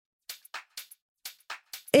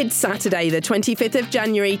It's Saturday, the 25th of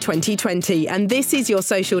January 2020, and this is your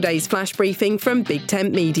Social Days flash briefing from Big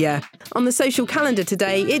Tent Media. On the social calendar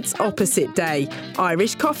today, it's Opposite Day,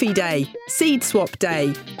 Irish Coffee Day, Seed Swap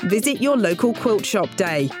Day, Visit Your Local Quilt Shop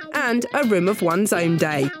Day, and A Room of One's Own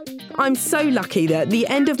Day. I'm so lucky that the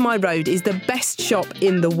end of my road is the best shop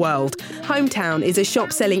in the world. Hometown is a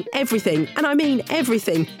shop selling everything, and I mean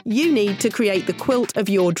everything, you need to create the quilt of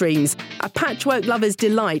your dreams. A patchwork lover's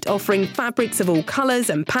delight, offering fabrics of all colours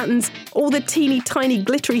and patterns, all the teeny tiny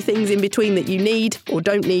glittery things in between that you need, or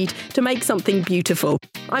don't need, to make something beautiful.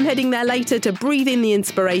 I'm heading there later to breathe in the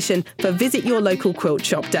inspiration for Visit Your Local Quilt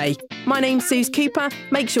Shop Day. My name's Suze Cooper.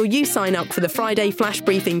 Make sure you sign up for the Friday Flash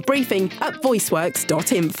Briefing at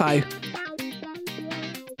voiceworks.info.